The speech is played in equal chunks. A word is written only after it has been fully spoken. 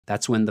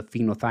That's when the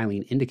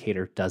phenolphthalein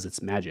indicator does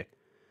its magic,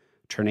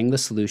 turning the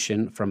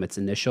solution from its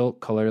initial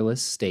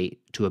colorless state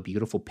to a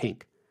beautiful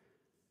pink.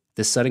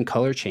 This sudden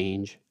color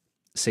change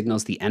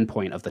signals the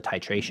endpoint of the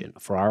titration.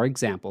 For our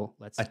example,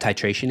 a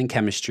titration in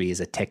chemistry is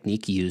a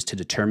technique used to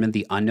determine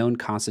the unknown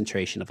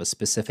concentration of a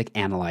specific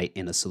analyte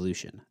in a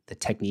solution. The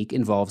technique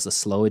involves a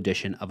slow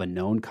addition of a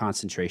known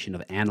concentration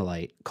of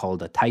analyte,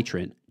 called a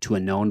titrant, to a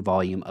known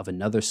volume of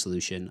another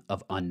solution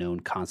of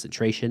unknown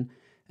concentration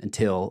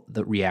until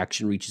the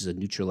reaction reaches a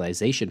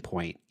neutralization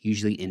point,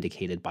 usually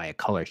indicated by a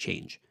color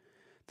change.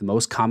 The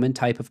most common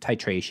type of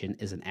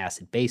titration is an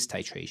acid-base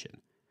titration.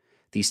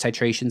 These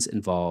titrations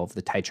involve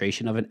the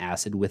titration of an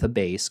acid with a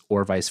base,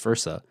 or vice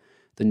versa.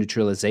 The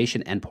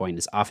neutralization endpoint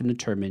is often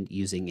determined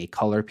using a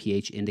color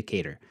pH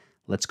indicator.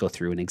 Let's go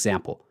through an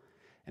example.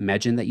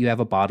 Imagine that you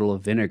have a bottle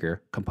of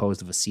vinegar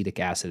composed of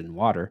acetic acid and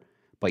water,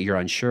 but you're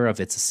unsure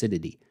of its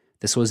acidity.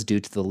 This was due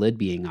to the lid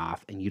being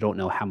off, and you don't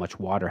know how much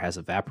water has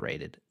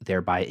evaporated,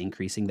 thereby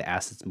increasing the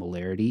acid's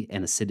molarity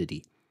and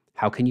acidity.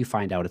 How can you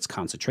find out its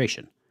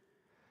concentration?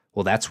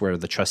 Well, that's where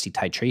the trusty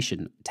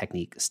titration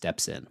technique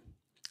steps in.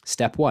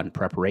 Step 1,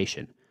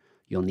 preparation.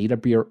 You'll need a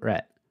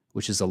burette,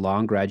 which is a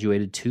long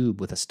graduated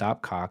tube with a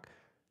stopcock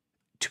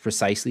to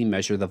precisely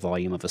measure the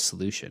volume of a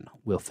solution.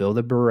 We'll fill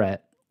the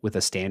burette with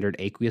a standard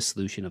aqueous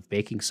solution of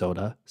baking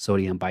soda,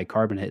 sodium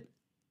bicarbonate,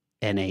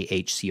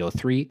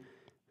 NaHCO3,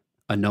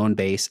 a known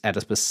base at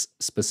a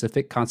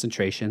specific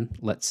concentration,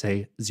 let's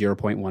say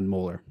 0.1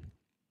 molar.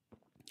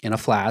 In a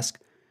flask,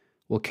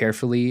 we'll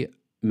carefully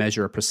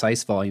measure a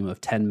precise volume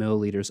of 10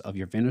 milliliters of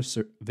your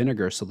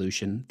vinegar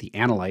solution, the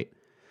analyte.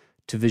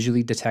 To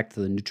visually detect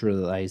the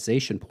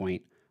neutralization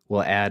point,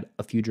 we'll add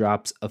a few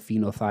drops of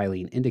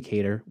phenolphthalein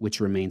indicator, which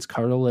remains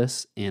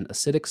colorless in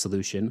acidic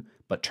solution,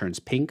 but turns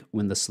pink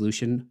when the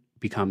solution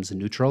becomes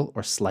neutral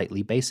or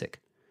slightly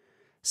basic.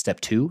 Step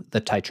 2,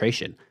 the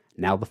titration.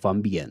 Now the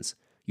fun begins.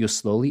 You'll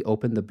slowly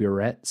open the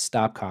burette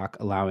stopcock,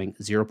 allowing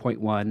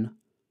 0.1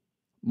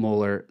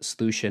 molar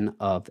solution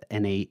of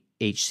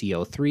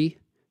NaHCO3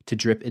 to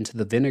drip into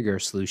the vinegar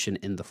solution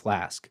in the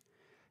flask.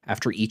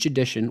 After each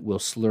addition, we'll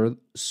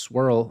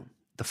swirl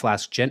the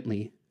flask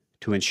gently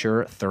to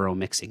ensure thorough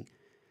mixing.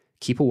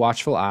 Keep a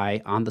watchful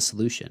eye on the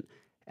solution.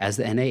 As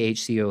the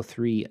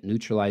NaHCO3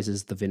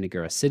 neutralizes the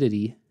vinegar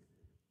acidity,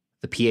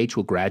 the pH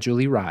will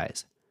gradually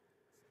rise.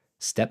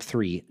 Step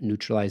 3,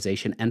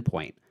 neutralization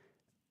endpoint.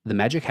 The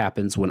magic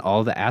happens when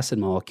all the acid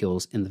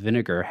molecules in the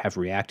vinegar have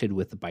reacted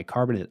with the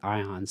bicarbonate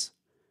ions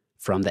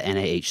from the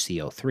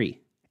NaHCO3.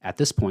 At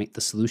this point,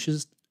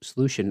 the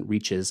solution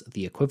reaches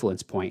the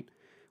equivalence point,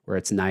 where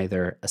it's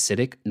neither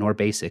acidic nor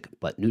basic,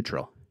 but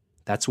neutral.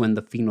 That's when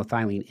the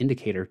phenolphthalein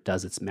indicator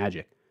does its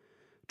magic,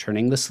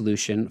 turning the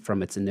solution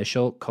from its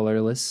initial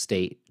colorless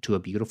state to a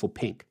beautiful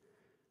pink.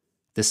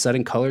 This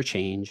sudden color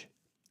change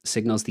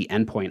signals the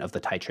endpoint of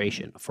the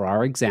titration. For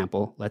our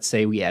example, let's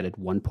say we added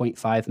 1.5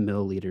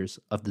 milliliters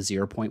of the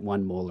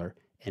 0.1 molar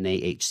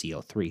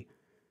NaHCO3.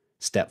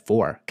 Step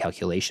 4,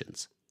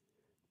 calculations.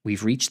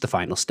 We've reached the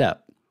final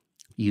step.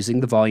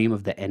 Using the volume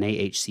of the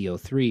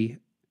NaHCO3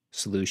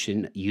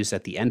 solution used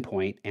at the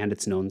endpoint and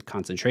its known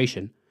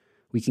concentration,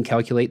 we can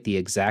calculate the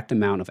exact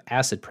amount of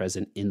acid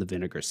present in the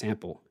vinegar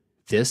sample.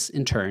 This,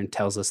 in turn,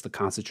 tells us the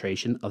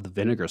concentration of the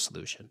vinegar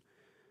solution.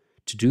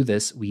 To do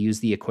this, we use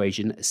the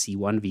equation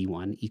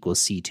C1V1 equals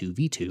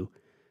C2V2,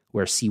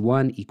 where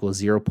C1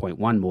 equals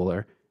 0.1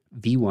 molar,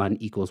 V1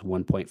 equals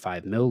 1.5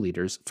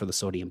 milliliters for the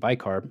sodium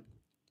bicarb,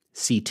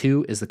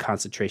 C2 is the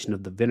concentration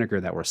of the vinegar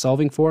that we're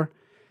solving for,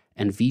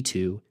 and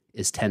V2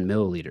 is 10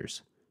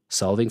 milliliters.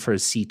 Solving for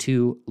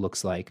C2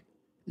 looks like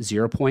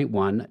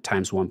 0.1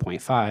 times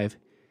 1.5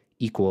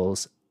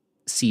 equals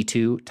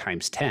C2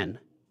 times 10.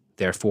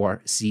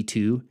 Therefore,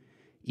 C2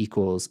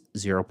 equals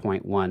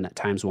 0.1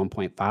 times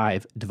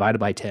 1.5 divided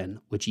by 10,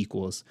 which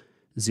equals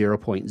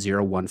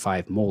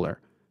 0.015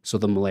 molar. So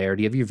the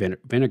molarity of your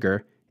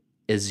vinegar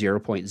is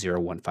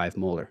 0.015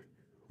 molar.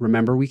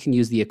 Remember, we can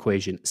use the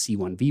equation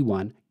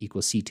C1V1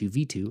 equals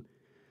C2V2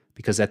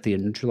 because at the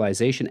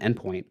neutralization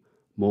endpoint,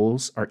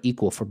 moles are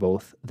equal for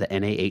both the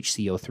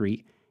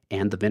NaHCO3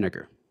 and the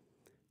vinegar.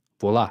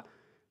 Voila!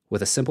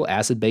 With a simple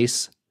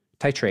acid-base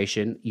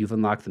titration, you've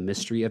unlocked the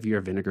mystery of your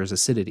vinegar's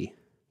acidity.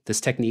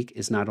 This technique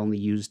is not only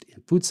used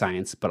in food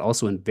science, but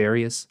also in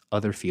various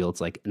other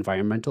fields like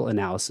environmental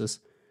analysis,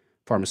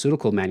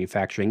 pharmaceutical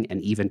manufacturing,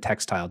 and even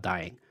textile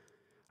dyeing.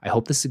 I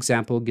hope this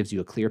example gives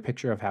you a clear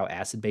picture of how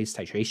acid-base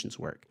titrations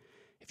work.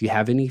 If you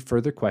have any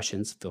further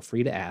questions, feel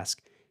free to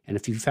ask. And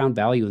if you found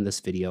value in this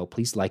video,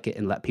 please like it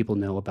and let people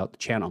know about the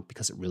channel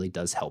because it really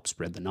does help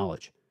spread the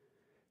knowledge.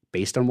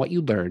 Based on what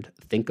you learned,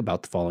 think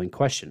about the following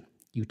question.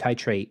 You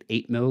titrate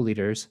 8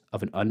 milliliters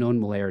of an unknown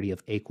molarity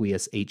of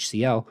aqueous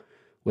HCl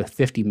with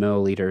 50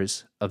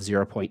 milliliters of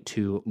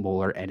 0.2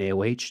 molar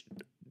NaOH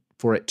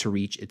for it to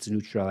reach its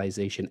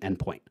neutralization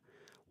endpoint.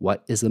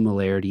 What is the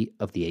molarity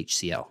of the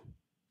HCl?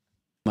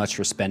 Much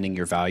for spending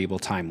your valuable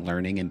time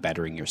learning and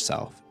bettering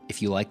yourself.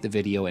 If you like the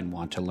video and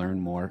want to learn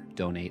more,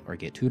 donate, or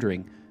get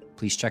tutoring,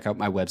 please check out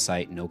my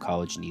website,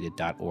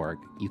 nocollegeneeded.org.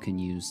 You can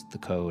use the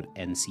code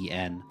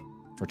NCN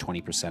for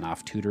 20%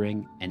 off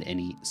tutoring and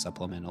any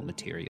supplemental material.